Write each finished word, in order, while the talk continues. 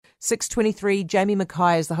6:23, Jamie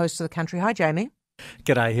Mackay is the host of The Country. Hi, Jamie.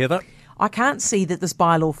 G'day, Heather. I can't see that this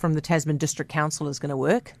bylaw from the Tasman District Council is going to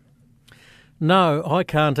work. No, I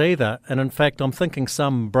can't either. And in fact, I'm thinking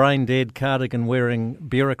some brain-dead cardigan-wearing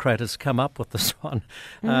bureaucrat has come up with this one.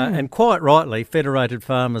 And quite rightly, Federated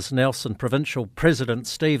Farmers Nelson Provincial President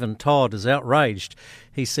Stephen Todd is outraged.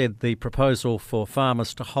 He said the proposal for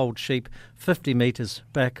farmers to hold sheep 50 metres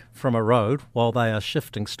back from a road while they are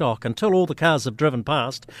shifting stock until all the cars have driven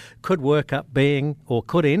past could end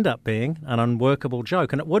up being an unworkable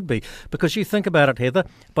joke. And it would be, because you think about it, Heather,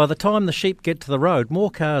 by the time the sheep get to the road,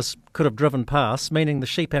 more cars could have driven past, meaning the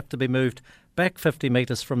sheep have to be moved back 50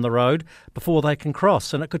 metres from the road before they can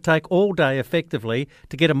cross. And it could take all day, effectively,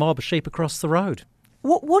 to get a mob of sheep across the road.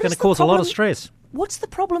 What it's going to cause a lot of stress. What's the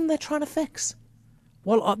problem they're trying to fix?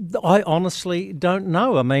 Well, I honestly don't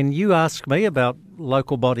know. I mean, you ask me about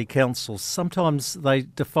local body councils. Sometimes they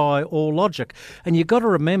defy all logic. And you've got to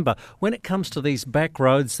remember, when it comes to these back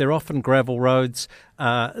roads, they're often gravel roads.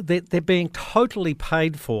 They're being totally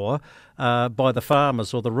paid for by the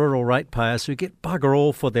farmers or the rural ratepayers who get bugger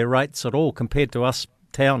all for their rates at all compared to us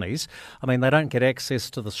townies. I mean, they don't get access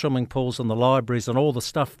to the swimming pools and the libraries and all the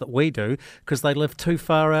stuff that we do because they live too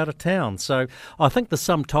far out of town. So I think there's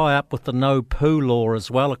some tie-up with the no poo law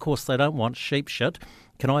as well. Of course, they don't want sheep shit.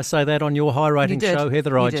 Can I say that on your high-rating show,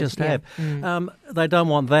 Heather? I just have. They don't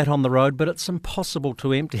want that on the road, but it's impossible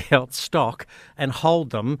to empty out stock and hold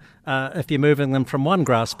them if you're moving them from one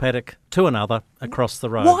grass paddock to another across the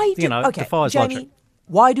road. Defies Jamie, logic.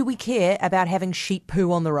 Why do we care about having sheep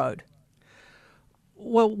poo on the road?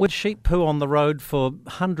 Well, with sheep poo on the road for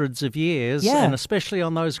hundreds of years, and especially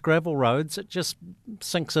on those gravel roads, it just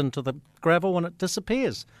sinks into the gravel and it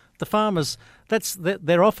disappears. The farmers,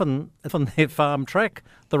 they're often their farm track,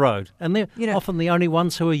 the road, and they're often the only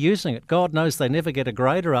ones who are using it. God knows they never get a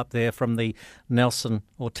grader up there from the Nelson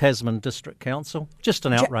or Tasman District Council. Just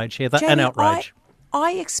an outrage here, Jamie, an outrage.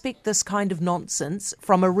 I expect this kind of nonsense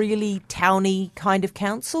from a really towny kind of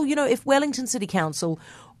council. You know, if Wellington City Council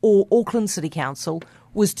or Auckland City Council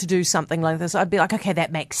was to do something like this, I'd be like, okay,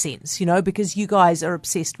 that makes sense, because you guys are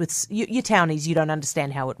obsessed with, your townies, you don't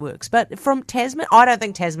understand how it works. But from Tasman, I don't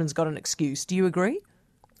think Tasman's got an excuse. Do you agree?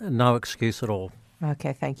 No excuse at all.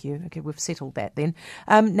 Okay, thank you. Okay, we've settled that then.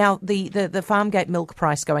 Now, the Farmgate milk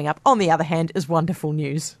price going up, on the other hand, is wonderful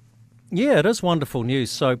news. Yeah, it is wonderful news.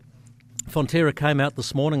 So Fonterra came out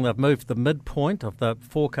this morning. They've moved the midpoint of the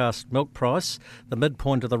forecast milk price, the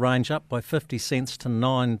midpoint of the range, up by 50 cents to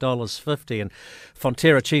 $9.50. And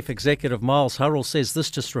Fonterra Chief Executive Miles Hurrell says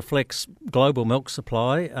this just reflects global milk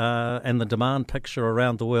supply and the demand picture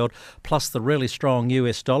around the world, plus the really strong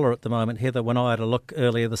US dollar at the moment. Heather, when I had a look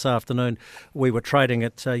earlier this afternoon, we were trading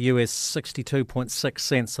at US 62.6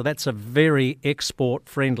 cents. So that's a very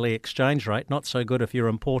export-friendly exchange rate. Not so good if you're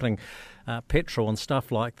importing petrol and stuff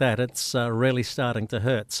like that. It's really starting to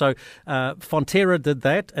hurt. So Fonterra did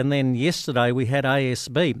that, and then yesterday we had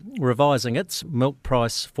ASB revising its milk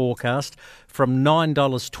price forecast from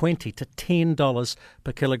 $9.20 to $10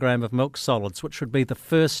 per kilogram of milk solids, which would be the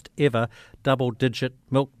first ever double-digit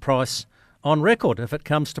milk price on record if it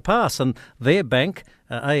comes to pass. And their bank,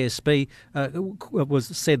 ASB,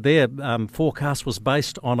 said their forecast was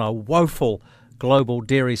based on a woeful global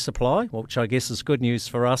dairy supply, which I guess is good news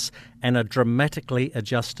for us, and a dramatically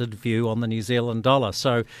adjusted view on the New Zealand dollar.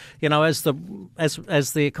 So, as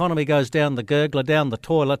the economy goes down the gurgler, down the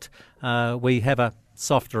toilet, we have a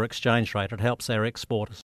softer exchange rate. It helps our exporters.